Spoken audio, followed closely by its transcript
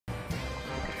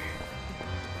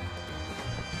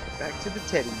Back to the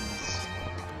teddies.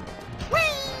 Whee!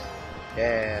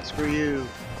 Yeah, screw you.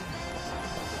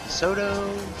 Soto.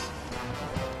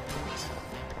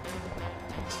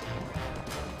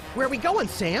 Where are we going,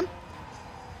 Sam?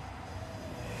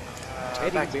 Teddy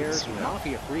back to the Bear's casino.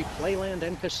 Mafia-free Playland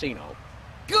and Casino.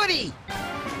 Goody!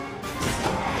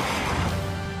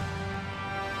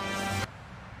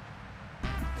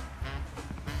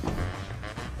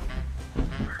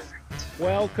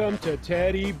 Welcome to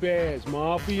Teddy Bear's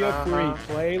Mafia-free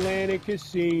Playland and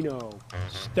Casino.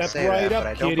 Step Say right that, but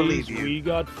I up, don't kiddies. believe you. We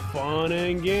got fun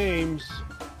and games.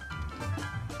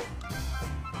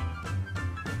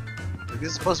 Like, this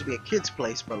is supposed to be a kid's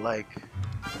place, but like,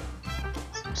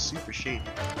 it's super shady.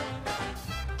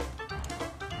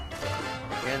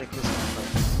 Organic is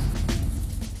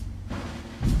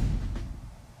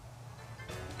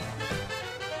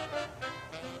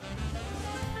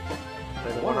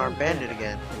Play the one-armed bandit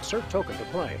again. Insert token to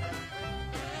play.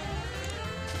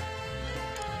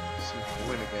 See if we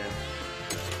win again.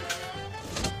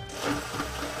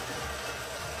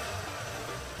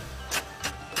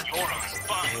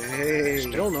 Hey.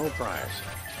 Still no prize.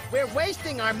 We're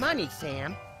wasting our money,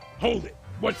 Sam. Hold it.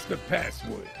 What's the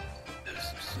password?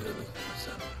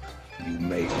 You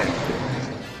may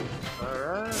enter.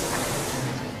 Alright.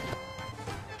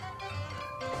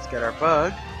 Let's get our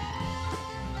bug.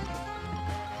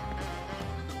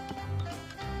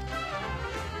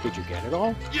 Did you get it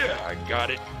all? Yeah, I got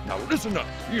it. Now listen up.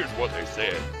 Here's what they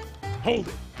said. Hold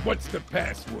it. What's the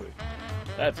password?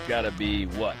 That's gotta be,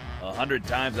 what, 100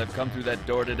 times I've come through that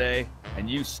door today, and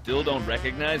you still don't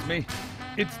recognize me?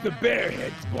 It's the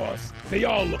Bearheads, boss. They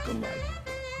all look alike.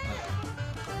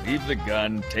 Leave the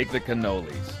gun, take the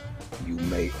cannolis. You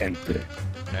may enter.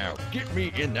 Now get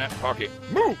me in that pocket.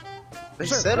 Move! They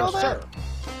Sir, said all yes, that? sir.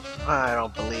 I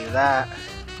don't believe that.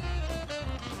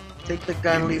 Take the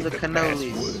gun, leave the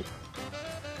cannolis. password.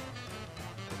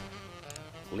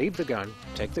 Leave the gun,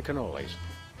 take the cannolis.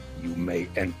 You may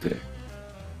enter.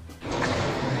 Alright,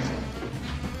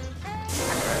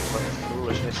 what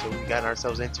foolishness that we got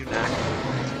ourselves into now.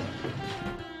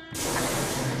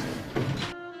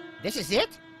 This is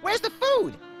it? Where's the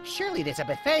food? Surely there's a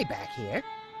buffet back here.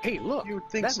 Hey, look. You would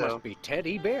think that so. must be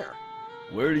Teddy Bear.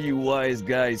 Where do you wise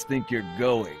guys think you're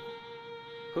going?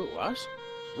 Who, us?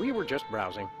 We were just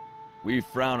browsing. We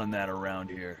frown on that around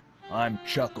here. I'm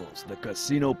Chuckles, the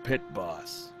casino pit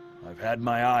boss. I've had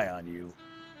my eye on you.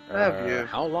 Have you?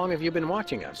 How long have you been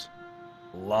watching us?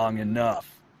 Long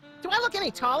enough. Do I look any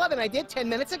taller than I did 10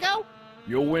 minutes ago?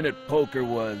 Your win at poker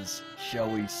was, shall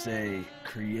we say,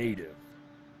 creative.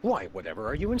 Why, whatever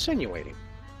are you insinuating?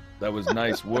 That was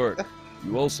nice work.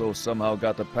 You also somehow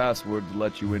got the password to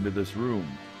let you into this room.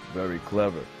 Very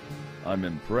clever. I'm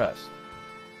impressed.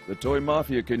 The Toy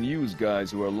Mafia can use guys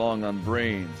who are long on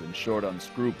brains and short on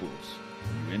scruples.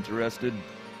 Are you interested?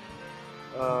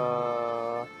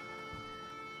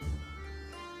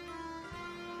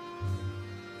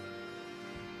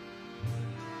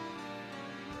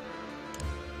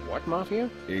 What, Mafia?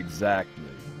 Exactly.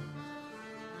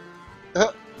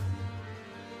 I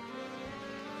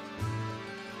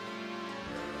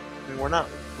mean, we're not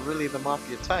really the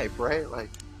mafia type, right? Like,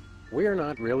 We're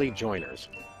not really joiners.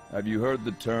 Have you heard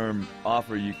the term,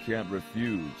 offer you can't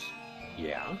refuse?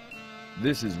 Yeah?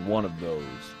 This is one of those.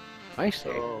 I see.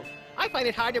 so I find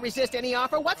it hard to resist any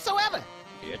offer whatsoever.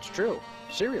 It's true.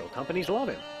 Cereal companies love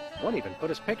him. One even put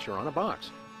his picture on a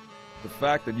box. The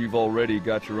fact that you've already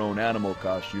got your own animal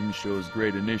costume shows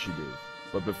great initiative.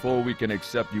 But before we can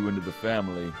accept you into the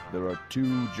family, there are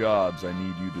 2 jobs I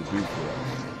need you to do for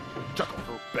us.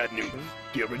 Chuckle. Bad news.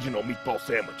 The original meatball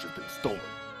sandwich has been stolen.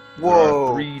 There are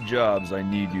whoa. 3 jobs I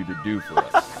need you to do for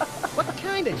us. What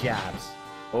kind of jobs?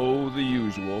 Oh, the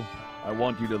usual. I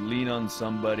want you to lean on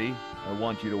somebody, I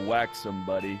want you to whack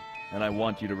somebody, and I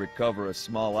want you to recover a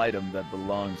small item that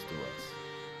belongs to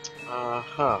us.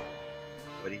 Uh-huh.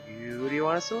 What do you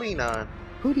want us to lean on?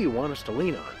 Who do you want us to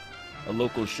lean on? A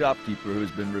local shopkeeper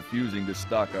who's been refusing to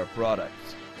stock our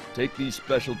products. Take these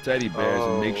special teddy bears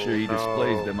and make sure he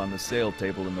displays no. them on the sale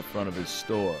table in the front of his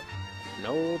store.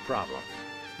 No problem.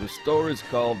 The store is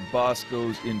called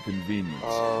Bosco's Inconvenience.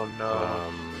 Oh,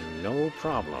 no. No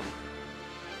problem.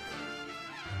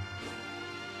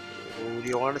 Who do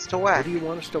you want us to Who whack? do you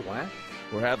want us to whack?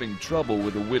 We're having trouble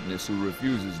with a witness who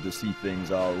refuses to see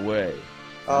things our way.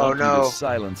 I Oh, want you no. to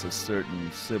silence a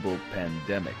certain civil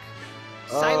pandemic.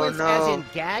 Silence no. as in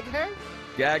gag her?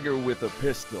 Gag her with a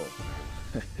pistol.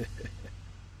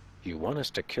 You want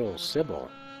us to kill Sybil?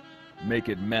 Make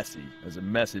it messy, as a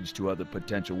message to other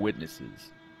potential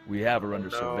witnesses. We have her under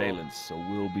no. surveillance, so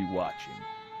we'll be watching.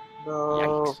 No.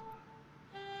 Yikes.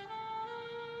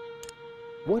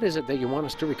 What is it that you want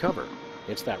us to recover?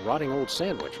 It's that rotting old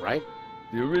sandwich, right?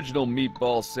 The original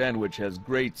meatball sandwich has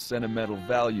great sentimental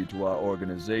value to our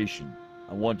organization.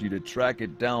 I want you to track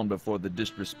it down before the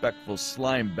disrespectful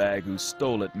slime bag who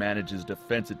stole it manages to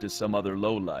fence it to some other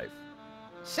lowlife.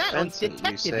 Sounds Vincent, you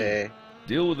detective-y. say?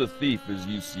 Deal with the thief as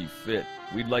you see fit.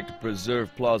 We'd like to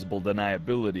preserve plausible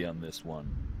deniability on this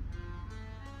one.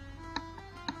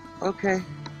 Okay.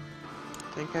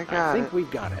 Think I got I think it.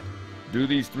 we've got it. Do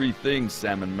these 3 things,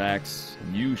 Salmon Max,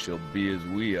 and you shall be as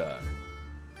we are.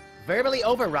 Verbally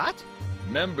overwrought?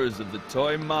 Members of the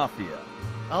Toy Mafia.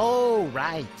 Oh,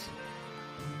 right.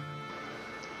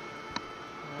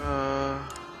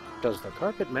 Does the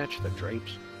carpet match the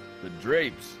drapes? The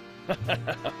drapes?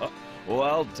 Well,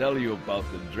 I'll tell you about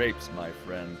the drapes, my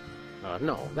friend.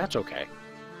 No, that's okay.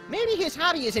 Maybe his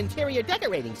hobby is interior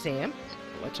decorating, Sam.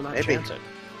 Let's not Maybe. chance it.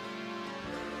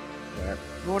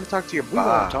 You want to talk to your We want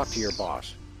boss? to talk to your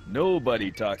boss. Nobody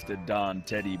talks to Don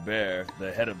Teddy Bear,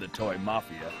 the head of the Toy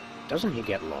Mafia, Doesn't he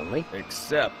get lonely?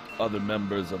 except other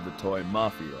members of the Toy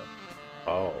Mafia.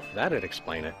 Oh, that'd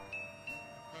explain it.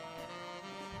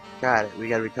 Got it. We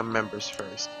gotta become members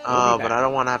first. We'll be But back. I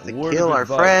don't want to have to A word kill of our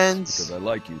advice, friends. because I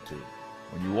like you to.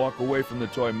 When you walk away from the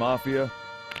Toy Mafia,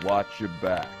 watch your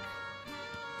back.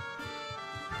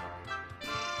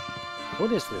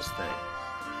 What is this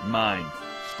thing? Mine.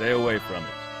 Stay away from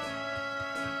it.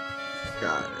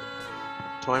 Got it.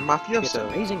 Toy It's mafioso.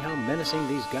 amazing how menacing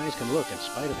these guys can look in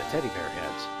spite of the teddy bear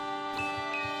heads.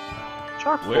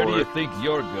 Chalkboard. Where do you think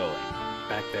you're going?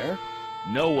 Back there?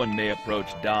 No one may approach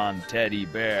Don Teddy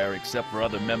Bear except for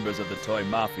other members of the Toy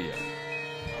Mafia.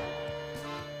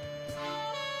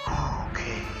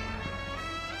 Okay.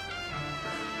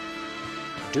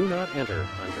 Do not enter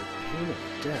under pain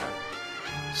of death.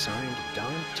 Signed,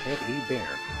 Don Teddy Bear.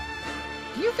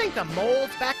 Do you think the mole's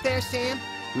back there, Sam?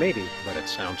 Maybe, but it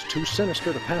sounds too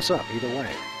sinister to pass up either way.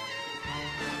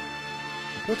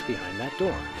 What's behind that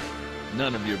door?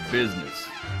 None of your business.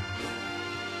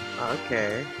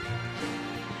 Okay.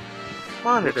 Looks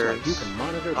Monitors. like you can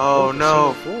monitor the Oh, whole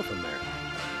no. casino floor from there.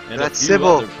 And That's a few Sybil.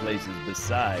 other places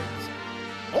besides.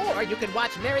 Or you could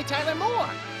watch Mary Tyler Moore.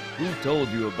 Who told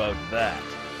you about that?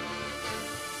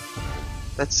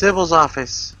 That's Sybil's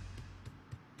office.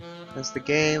 That's the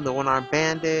game, the one-armed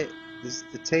bandit. This is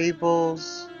the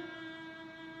tables.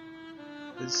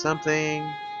 There's something.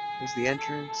 There's the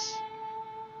entrance.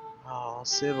 Oh,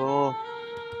 Sybil.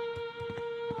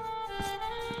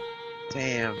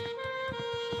 Damn.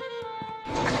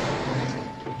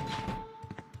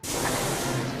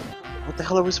 What the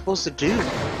hell are we supposed to do?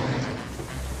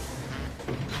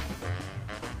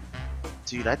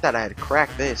 Dude, I thought I had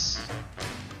cracked this.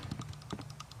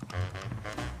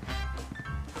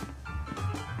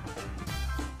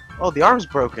 Oh, the arm's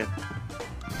broken.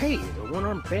 Hey, the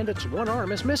one-armed bandit's one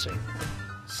arm is missing.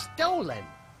 Stolen.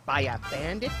 By a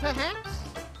bandit, perhaps?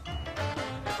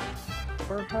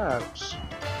 Perhaps.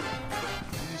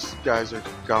 These guys are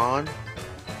gone.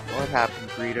 What happened,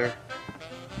 Greeter?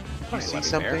 Hi, You see Levy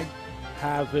something? Bear.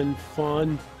 Having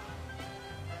fun?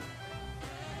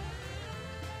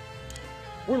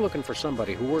 We're looking for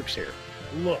somebody who works here.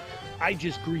 Look, I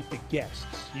just greet the guests.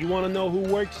 You want to know who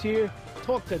works here?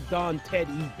 Talk to Don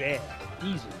Teddy Bear.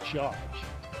 He's in charge.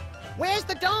 Where's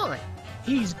the Don?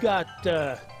 He's got,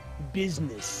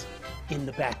 business in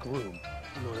the back room.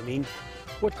 You know what I mean?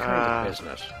 What kind of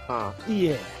business? Huh.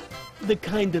 Yeah. The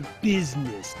kind of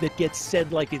business that gets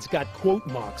said like it's got quote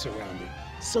marks around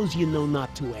it. So's you know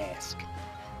not to ask.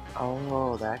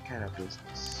 Oh, that kind of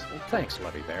business. Thanks,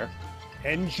 Levy Bear.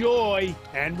 Enjoy,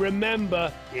 and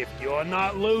remember, if you're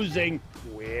not losing,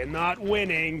 we're not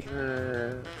winning.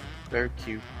 Very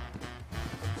cute.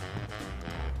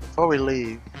 Before we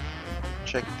leave,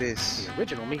 check this. The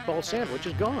original meatball sandwich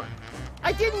is gone.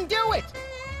 I didn't do it!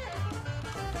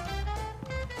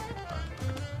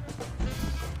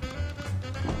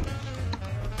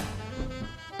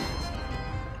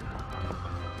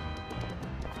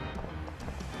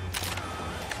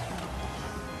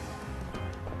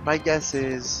 My guess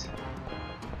is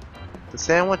the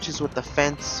sandwich is with the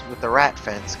fence, with the rat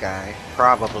fence guy.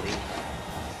 Probably.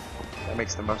 That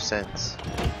makes the most sense.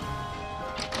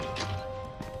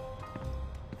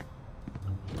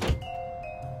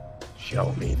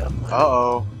 Show me the money.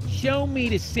 Uh-oh. Show me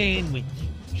the sandwich.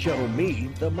 Show me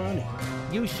the money.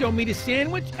 You show me the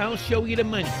sandwich, I'll show you the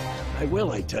money. I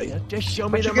will, I tell you. Just show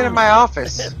me What'd the you get money. in my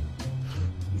office?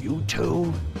 You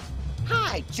too?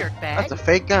 Hi, jerkbag. That's a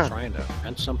fake gun. Trying to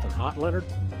fence something hot, Leonard?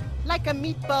 Like a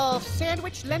meatball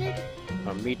sandwich, Leonard?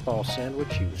 A meatball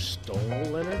sandwich you stole,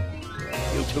 Leonard?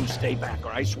 You two stay back,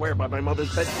 or I swear by my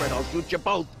mother's bedspread I'll shoot you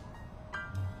both.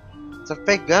 It's a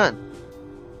fake gun.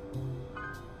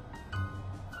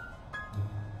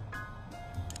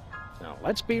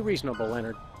 let's be reasonable,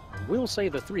 Leonard. We'll say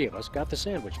the three of us got the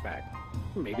sandwich back.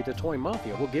 Maybe the Toy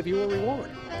Mafia will give you a reward.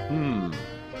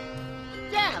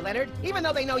 Yeah, Leonard. Even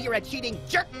though they know you're a cheating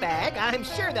jerkbag, I'm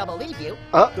sure they'll believe you.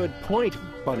 Good point,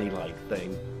 bunny-like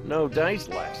thing. No dice,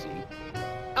 lassie.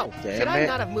 Oh, Damn should I it.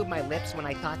 not have moved my lips when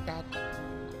I thought that?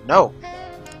 No.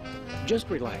 Just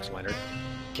relax, Leonard.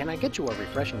 Can I get you a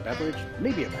refreshing beverage?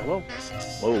 Maybe a pillow?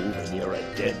 Move and you're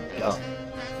a dead duck.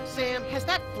 Sam, has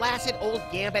that flaccid old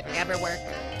gambit ever worked?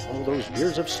 All those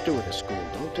years of stewardess school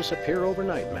don't disappear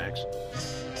overnight, Max.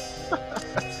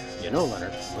 You know,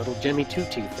 Leonard, little Jimmy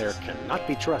Two-Teeth there cannot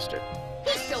be trusted.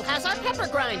 He still has our pepper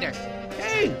grinder.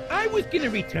 Hey, I was gonna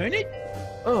return it.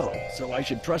 Oh, so I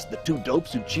should trust the two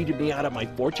dopes who cheated me out of my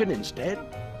fortune instead?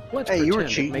 Let's Hey, you were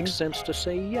pretend it cheating. makes sense to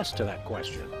say yes to that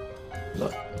question.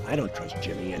 Look, I don't trust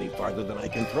Jimmy any farther than I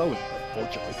can throw it, but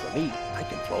fortunately for me, I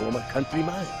can throw him a country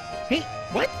mile. Hey,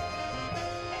 what?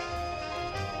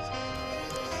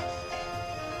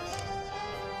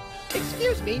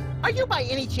 Excuse me, are you by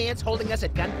any chance holding us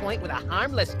at gunpoint with a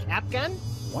harmless cap gun?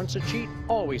 Once a cheat,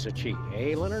 always a cheat,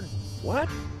 eh, Leonard? What?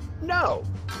 No!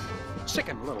 Sick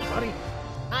him, little buddy.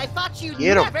 I thought you'd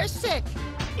Get 'em. never sick.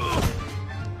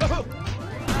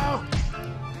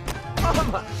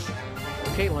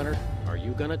 Okay, Leonard, are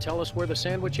you gonna tell us where the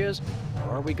sandwich is?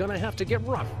 Or are we gonna have to get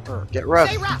rough? Get rough.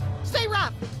 Stay rough, stay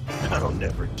rough. I'll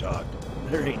never talk.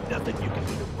 There ain't nothing you can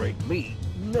do to break me.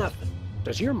 Nothing.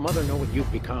 Does your mother know what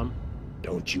you've become?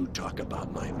 Don't you talk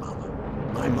about my mama.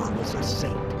 My mama's a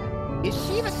saint. Is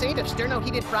she the saint of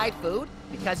sterno-heated fried food?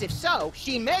 Because if so,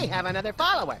 she may have another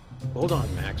follower. Hold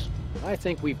on, Max. I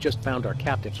think we've just found our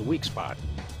captive's weak spot.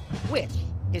 Which?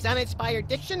 His uninspired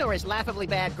diction or his laughably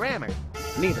bad grammar?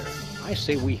 Neither. I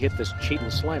say we hit this cheating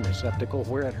slime receptacle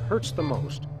where it hurts the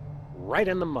most. Right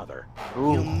in the mother. You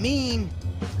Ooh. mean...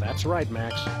 That's right,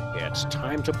 Max. It's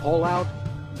time to pull out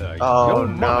the Oh, Yo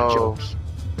Mama no. jokes.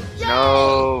 Yay!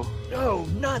 No. No,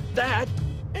 not that.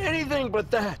 Anything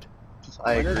but that.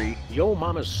 I Leonard, agree. Yo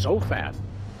Mama's so fat.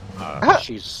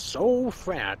 She's so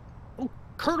fat. Oh,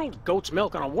 curdled goat's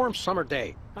milk on a warm summer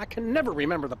day. I can never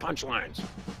remember the punchlines.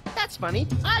 That's funny.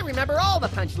 I remember all the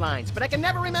punchlines, but I can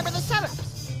never remember the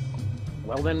setups.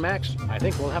 Well then, Max, I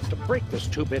think we'll have to break this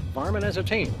two-bit varmint as a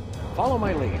team. Follow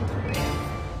my lead.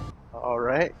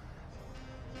 Alright.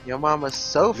 Your mama's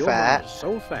so Yo fat. Mama's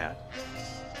so fat.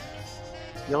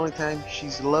 The only time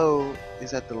she's low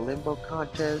is at the limbo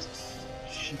contest.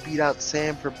 She beat out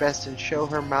Sam for best in show.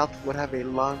 Her mouth would have a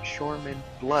longshoreman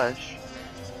blush.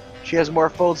 She has more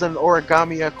folds than an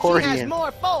origami She has accordion.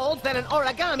 more folds than an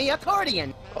origami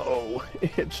accordion. Oh,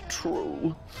 it's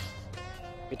true.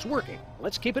 It's working.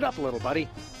 Let's keep it up, little buddy.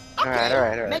 Okay,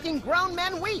 Alright. making grown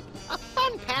men weep. A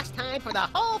fun pastime for the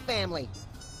whole family.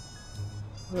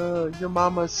 Your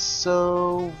mama's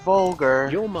so vulgar.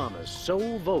 Yo Mama's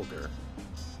so vulgar.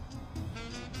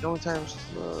 The only time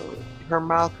her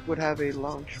mouth would have a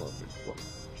longshoreman blush.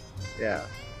 Yeah.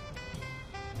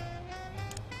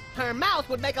 Her mouth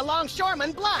would make a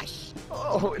longshoreman blush.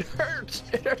 Oh, it hurts.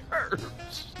 It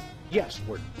hurts. Yes,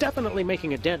 we're definitely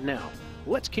making a dent now.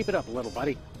 Let's keep it up, little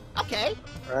buddy. Okay,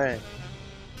 Alright.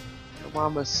 Your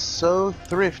mama's so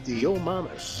thrifty. Yo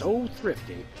Mama's so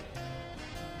thrifty.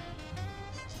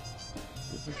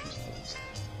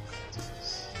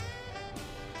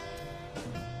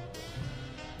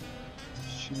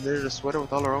 She knitted a sweater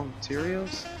with all her own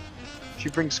materials? She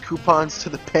brings coupons to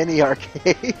the penny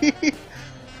arcade.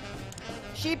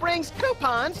 she brings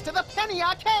coupons to the penny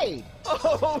arcade.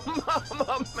 Oh,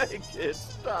 Mama, make it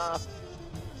stop.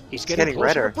 He's It's getting getting closer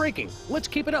redder. to breaking. Let's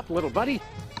keep it up, little buddy.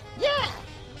 Yeah,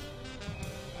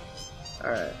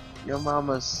 Alright. Your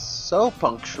mama's so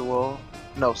punctual.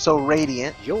 No, so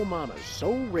radiant. Yo Mama's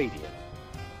so radiant.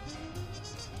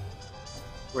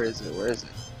 Where is it? Where is it?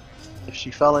 If she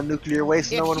fell in nuclear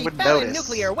waste, if no one she would fell notice. in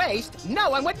nuclear waste, no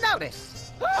one would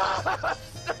notice.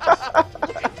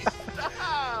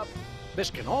 This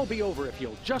can all be over if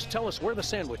you'll just tell us where the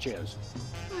sandwich is.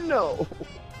 No.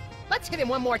 Let's hit him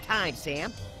one more time,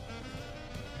 Sam.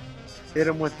 Hit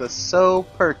him with the so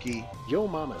perky. Yo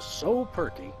Mama's so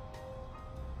perky.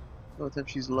 The only time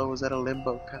she's low is at a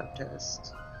limbo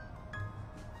contest.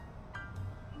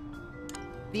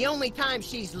 The only time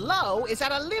she's low is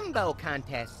at a limbo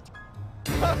contest.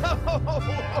 Okay,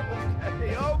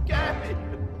 okay.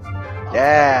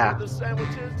 Yeah. The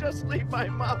sandwiches, just leave my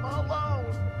mama alone.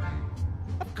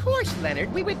 Of course,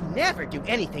 Leonard, we would never do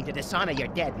anything to dishonor your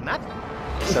dead mother.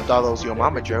 Except all those Yo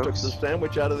Mama Took jokes. the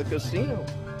sandwich out of the casino.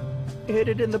 Hid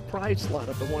it in the prize slot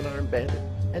of the one-armed bandit,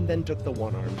 and then took the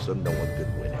one arm so no one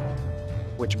could win it.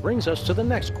 Which brings us to the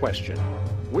next question.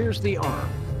 Where's the arm?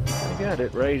 I got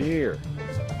it right here.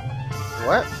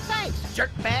 What? Thanks,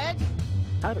 jerkbag!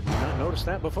 How did we not notice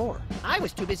that before? I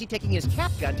was too busy taking his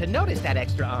cap gun to notice that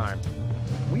extra arm.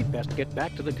 We'd best get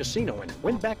back to the casino and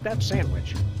win back that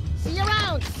sandwich. See you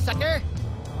around, sucker!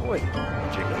 Wait, you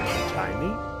gonna untie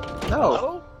me? No.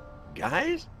 Hello?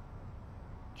 Guys?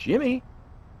 Jimmy?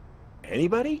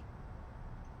 Anybody?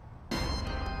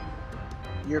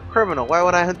 You're a criminal. Why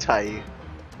would I untie you?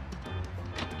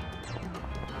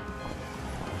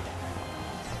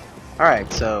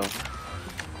 Alright, so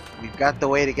we've got the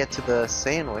way to get to the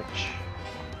sandwich.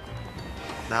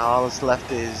 Now all that's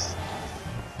left is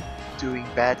doing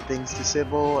bad things to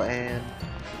Sybil and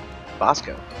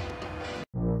Bosco.